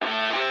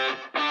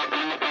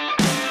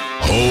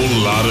whole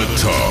lot of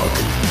talk.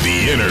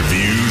 The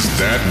interviews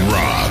that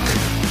rock.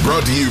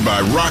 Brought to you by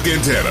Rock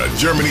Antenna,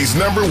 Germany's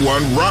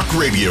 #1 rock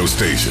radio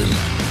station.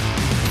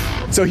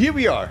 So here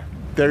we are.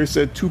 There's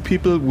two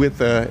people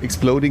with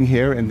exploding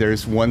hair, and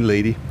there's one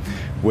lady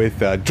with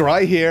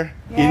dry hair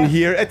in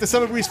here at the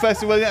Summer Breeze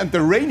Festival and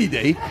the rainy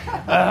day.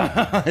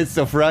 It's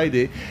a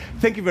Friday.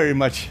 Thank you very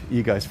much,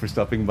 you guys, for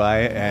stopping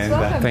by. And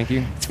thank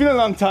you. It's been a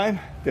long time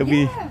that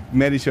we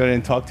met each other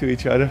and talked to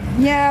each other.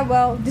 Yeah,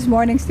 well, this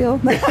morning still.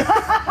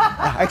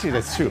 Actually,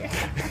 that's true.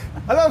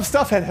 A lot of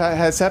stuff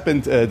has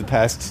happened the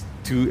past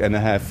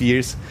 2.5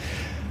 years.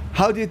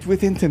 How did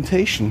Within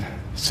Temptation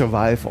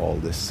survive all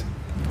this?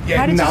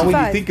 How did now you when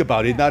survive? you think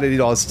about it, now that it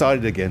all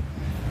started again.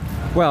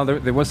 Well,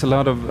 there was a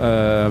lot of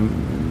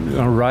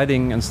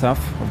writing and stuff,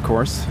 of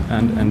course,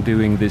 and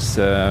doing this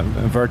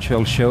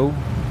virtual show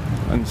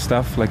and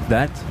stuff like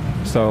that.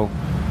 So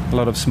a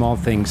lot of small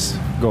things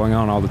going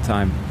on all the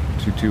time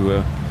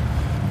to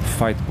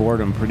fight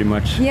boredom, pretty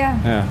much.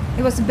 Yeah.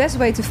 It was the best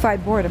way to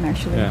fight boredom,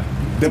 actually. Yeah.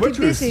 The keep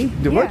busy.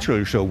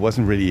 virtual show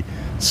wasn't really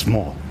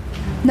small.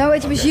 No,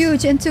 it was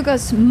huge and took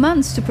us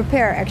months to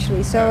prepare,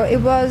 actually. So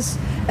it was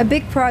a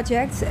big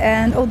project,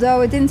 and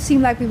although it didn't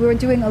seem like we were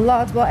doing a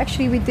lot, well,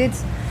 actually we did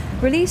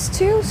release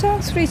 3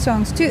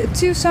 songs,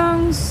 two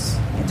songs,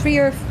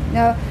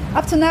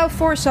 up to now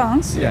 4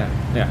 songs. Yeah.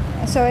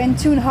 So in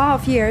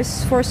 2.5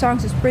 years, 4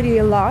 songs is pretty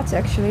a lot,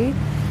 actually,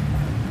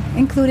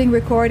 including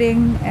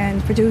recording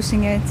and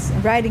producing it,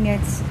 writing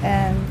it,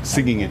 and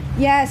Singing it.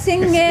 yeah,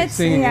 singing it,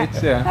 Singing it,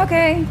 yeah.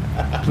 Okay,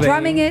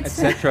 drumming it,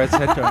 etc.,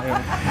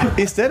 etc.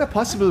 Is that a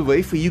possible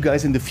way for you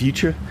guys in the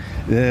future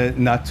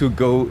not to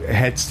go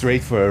head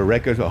straight for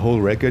a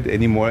whole record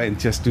anymore, and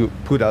just to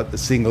put out a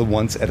single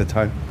once at a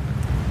time?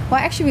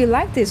 Well, actually, we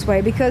like this way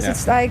because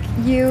it's like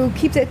you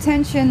keep the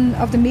attention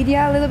of the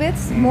media a little bit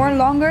more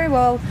longer.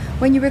 Well,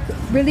 when you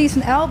release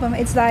an album,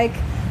 it's like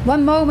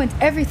one moment,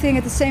 everything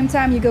at the same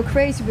time. You go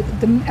crazy with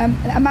the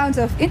amount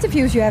of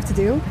interviews you have to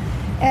do.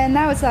 And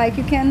now it's like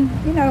you can,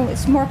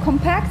 it's more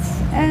compact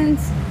and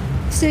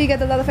still you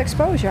get a lot of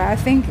exposure. I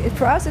think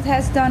for us it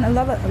has done a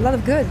lot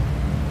of good.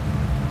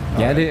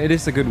 Yeah, it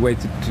is a good way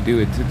to do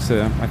it. It's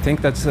I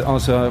think that's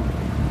also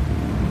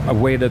a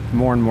way that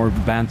more and more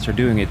bands are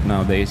doing it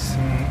nowadays.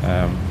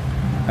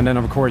 And then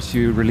of course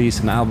you release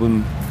an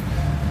album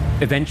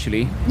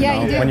eventually.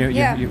 Yeah, you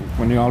do.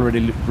 When you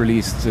already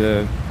released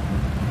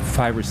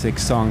 5 or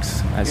 6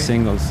 songs as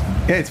singles.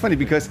 Yeah, it's funny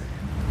because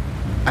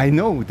I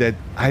know that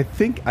I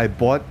think I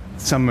bought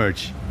some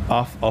merch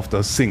of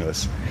those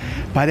singles,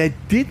 but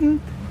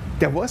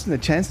there wasn't a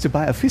chance to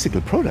buy a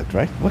physical product,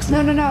 right?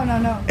 Wasn't it?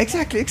 No.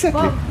 Exactly.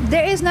 Well,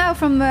 there is now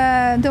from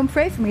Don't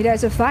Pray For Me,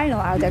 there's a vinyl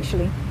out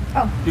actually.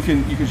 Oh. You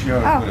can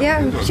share. Oh,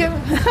 yeah, sure.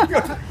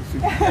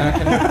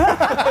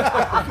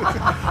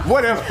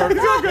 Whatever.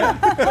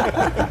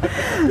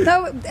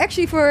 No,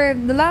 actually for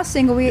the last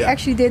single we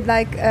actually did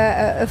like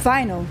a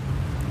vinyl.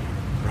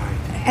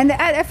 Right. And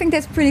I think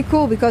that's pretty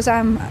cool because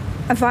I'm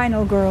a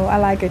vinyl girl. I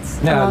like it.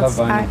 Yeah, a lot. I love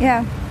vinyl.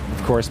 Yeah.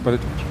 Of course, but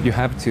you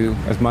have to,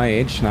 at my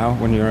age now,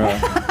 when you're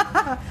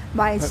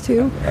Mine's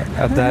too.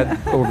 at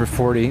that over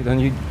 40, then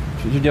you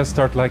just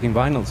start liking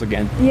vinyls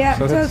again. Yeah,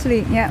 So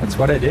totally. Yeah. That's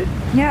what I did.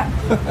 Yeah.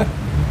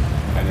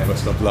 I never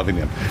stopped loving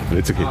them, but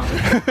it's okay.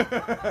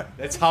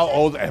 That's how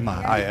old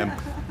I am.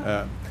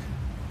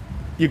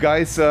 You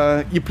guys,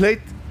 you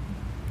played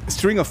a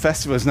string of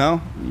festivals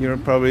now. You're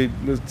probably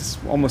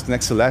almost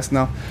next to last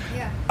now.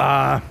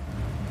 Yeah.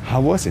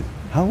 How was it?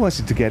 How was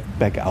it to get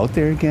back out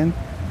there again?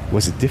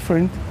 Was it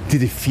different?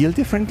 Did it feel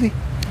differently?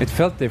 It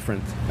felt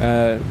different.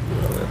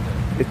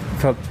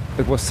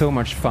 It was so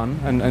much fun,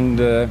 and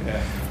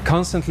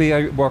constantly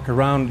I walk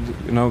around,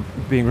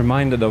 being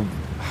reminded of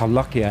how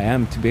lucky I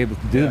am to be able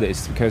to do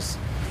this, because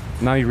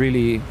now you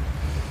really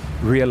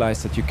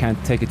realize that you can't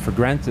take it for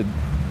granted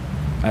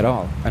at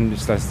all, and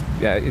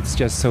it's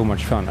just so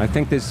much fun. I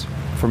think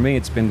for me,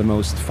 it's been the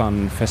most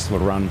fun festival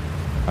run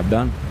I've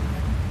done.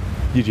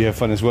 Did you have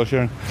fun as well,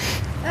 Sharon?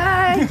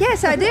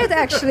 Yes, I did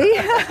actually.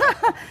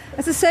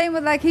 It's the same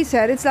with like he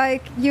said. It's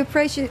like you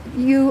appreciate,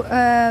 you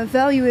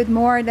value it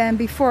more than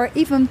before,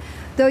 even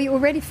though you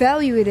already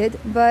valued it.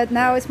 But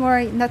now it's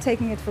more not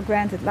taking it for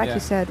granted. Like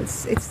you said,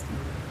 it's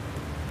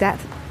that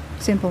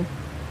simple.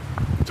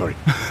 Sorry.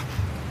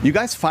 You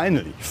guys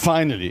finally,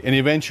 and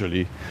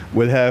eventually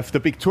will have the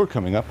big tour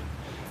coming up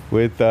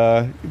with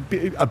a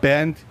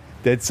band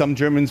that some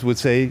Germans would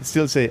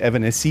still say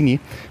Evanescence,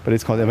 but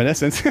it's called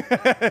Evanescence.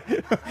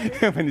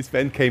 When this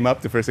band came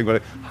up, the first thing was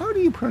like, how do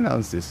you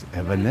pronounce this?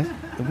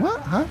 Evanescence? What?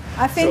 Huh?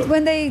 I think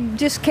when they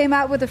just came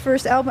out with the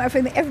first album, I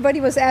think everybody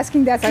was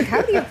asking that, like,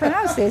 how do you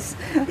pronounce this?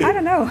 I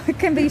don't know. It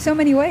can be so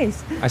many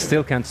ways. I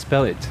still can't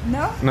spell it.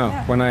 No? No.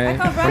 Yeah. When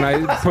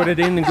I put it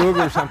in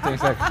Google or something,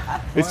 it's like,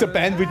 It's the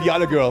band with the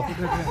other girl.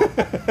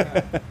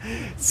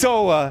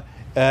 So,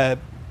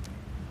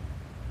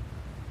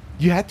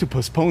 you had to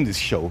postpone this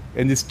show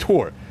and this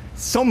tour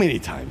so many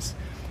times.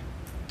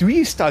 Do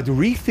you start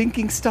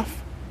rethinking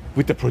stuff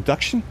with the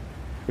production?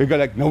 We go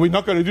like, no, we're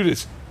not going to do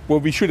this.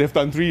 Well, we should have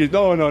done 3 years.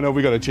 No,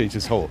 we got to change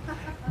this whole.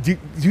 Do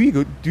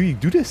you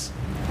do this?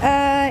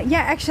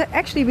 Yeah,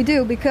 actually we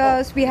do,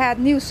 because we had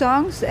new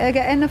songs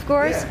again, of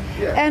course,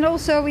 and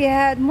also we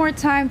had more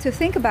time to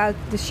think about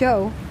the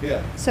show.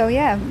 Yeah. So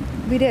yeah,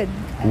 we did.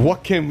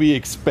 What can we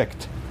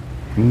expect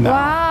now?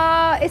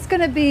 Well, it's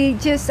gonna be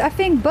just. I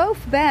think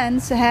both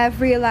bands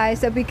have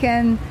realized that we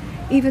can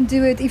even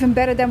do it even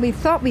better than we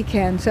thought we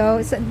can.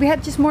 So we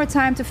had just more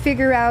time to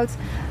figure out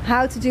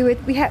how to do it.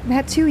 We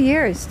had 2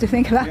 years to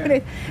think about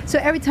it. So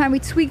every time we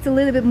tweaked a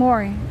little bit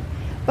more.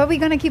 But we're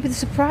gonna keep it a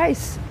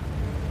surprise.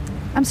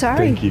 I'm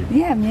sorry. Thank you.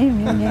 Yeah.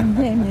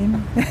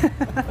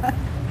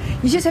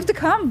 You just have to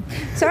come.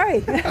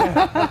 Sorry.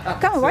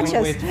 Come and watch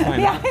us. Way to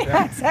find out.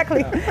 Yeah,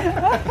 exactly.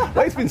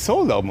 Well, it's been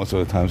sold out most of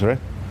the times, right?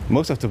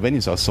 Most of the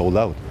venues are sold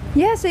out.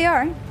 Yes, they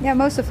are. Yeah,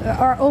 most of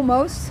are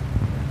almost.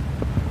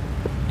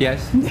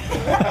 Yes.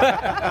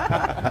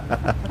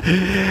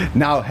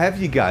 Now, have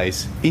you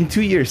guys, in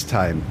 2 years'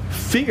 time,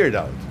 figured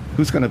out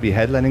who's going to be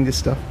headlining this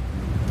stuff?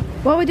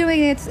 Well, we're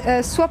doing it,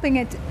 swapping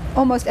it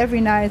almost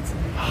every night.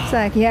 It's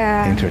like,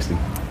 yeah. Interesting.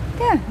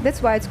 Yeah,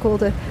 that's why it's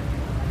called a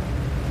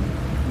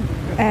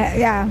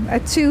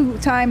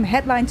 2-time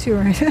headline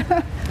tour.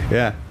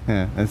 Yeah,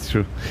 that's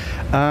true.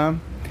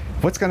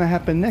 What's going to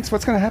happen next?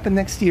 What's going to happen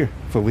next year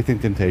for Within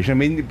Temptation? I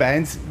mean, the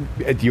bands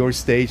at your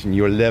stage and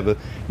your level,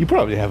 you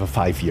probably have a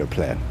 5-year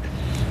plan.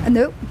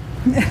 No.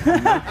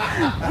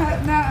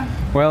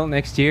 Well,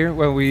 next year,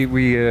 well, we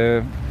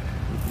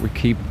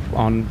keep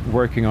on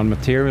working on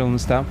material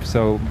and stuff,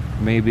 so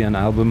maybe an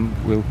album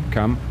will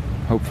come,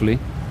 hopefully.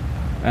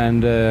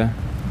 And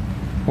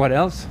what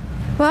else?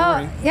 Well,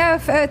 Touring.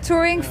 yeah,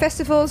 touring,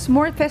 festivals,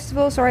 more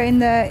festivals are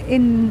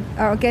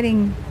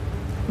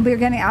we're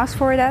getting asked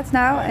for that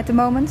now at the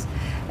moment.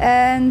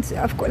 And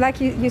of course, like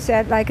you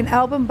said, like an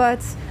album, but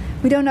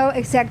we don't know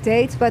exact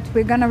dates, but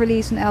we're gonna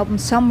release an album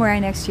somewhere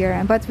next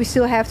year. But we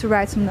still have to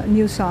write some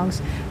new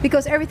songs,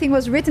 because everything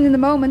was written in the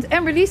moment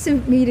and released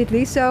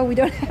immediately, so we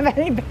don't have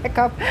any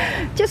backup.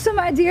 Just some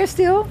ideas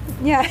still.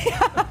 Yeah.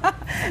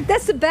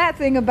 That's the bad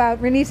thing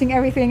about releasing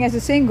everything as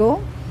a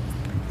single.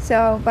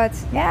 So, but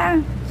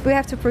yeah, we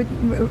have to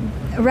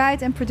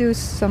write and produce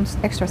some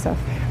extra stuff.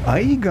 Are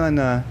you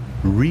gonna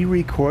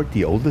re-record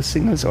the older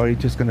singles, or are you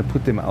just gonna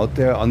put them out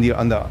there on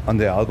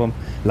the album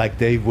like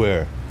they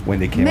were when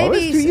they came out?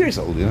 It's 2 years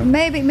old, you know.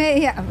 Maybe,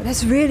 yeah, but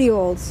that's really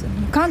old.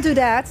 Can't do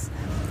that.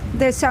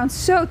 They sound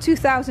so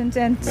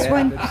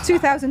 2021. It's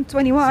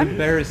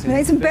embarrassing.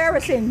 It's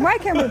embarrassing. Why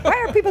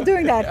are people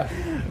doing that?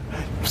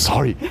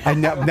 Sorry,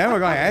 I'm never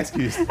gonna ask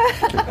you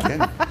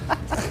again.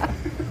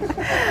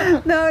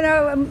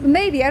 No,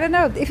 maybe, I don't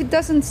know. If it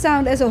doesn't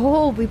sound as a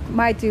whole, we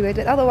might do it.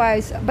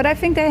 Otherwise, but I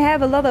think they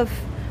have a lot of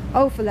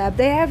overlap.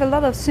 They have a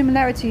lot of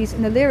similarities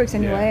in the lyrics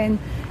anyway,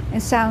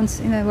 and sounds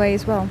in a way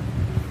as well.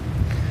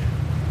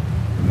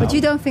 But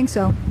you don't think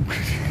so?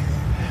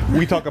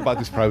 We talk about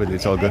this privately,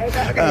 it's all good.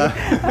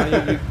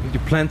 You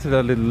planted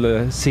a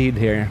little seed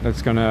here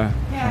that's gonna,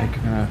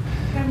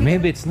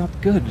 maybe it's not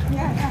good.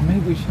 Maybe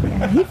we should.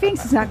 Yeah, he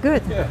thinks it's not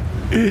good.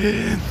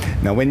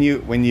 Now, when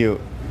you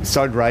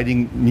start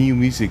writing new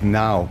music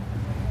now,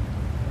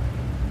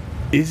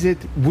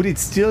 would it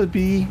still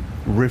be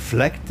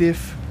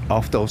reflective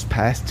of those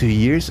past 2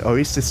 years, or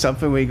is this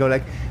something where you go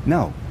like,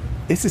 no,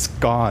 this is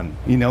gone,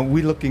 you know,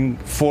 we're looking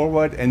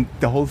forward and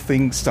the whole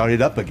thing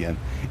started up again?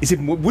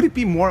 Would it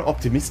be more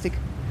optimistic?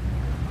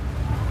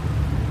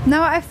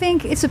 No, I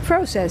think it's a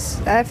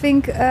process. I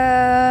think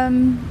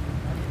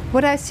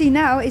what I see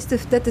now is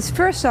that this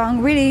first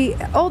song, really,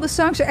 all the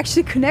songs are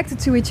actually connected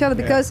to each other,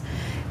 because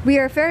we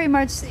are very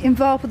much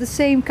involved with the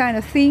same kind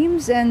of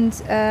themes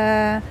and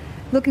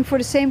looking for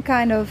the same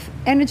kind of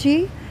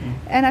energy.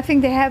 And I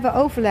think they have an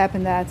overlap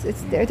in that.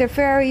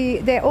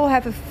 They all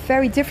have a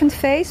very different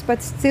face,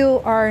 but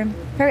still are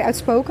very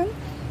outspoken,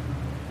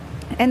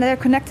 and they're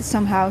connected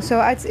somehow. So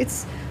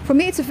it's for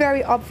me, it's a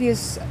very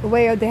obvious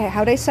way of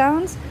how they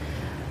sound.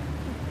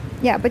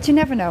 Yeah, but you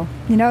never know.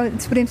 You know,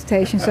 it's Within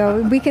Temptation,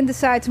 so we can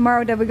decide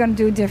tomorrow that we're going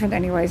to do it different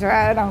anyways, or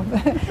I don't know.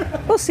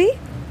 We'll see.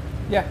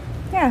 Yeah.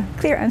 Yeah,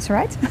 clear answer,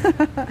 right?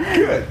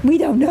 Good. We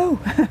don't know.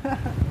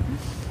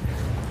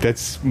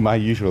 That's my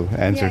usual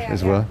answer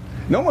as well.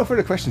 No more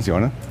further questions,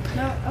 Jonna.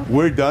 No, okay.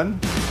 We're done.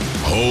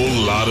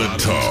 Whole lot of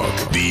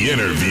talk. The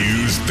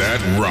interviews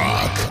that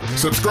rock.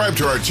 Subscribe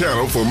to our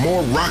channel for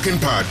more rockin'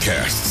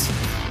 podcasts.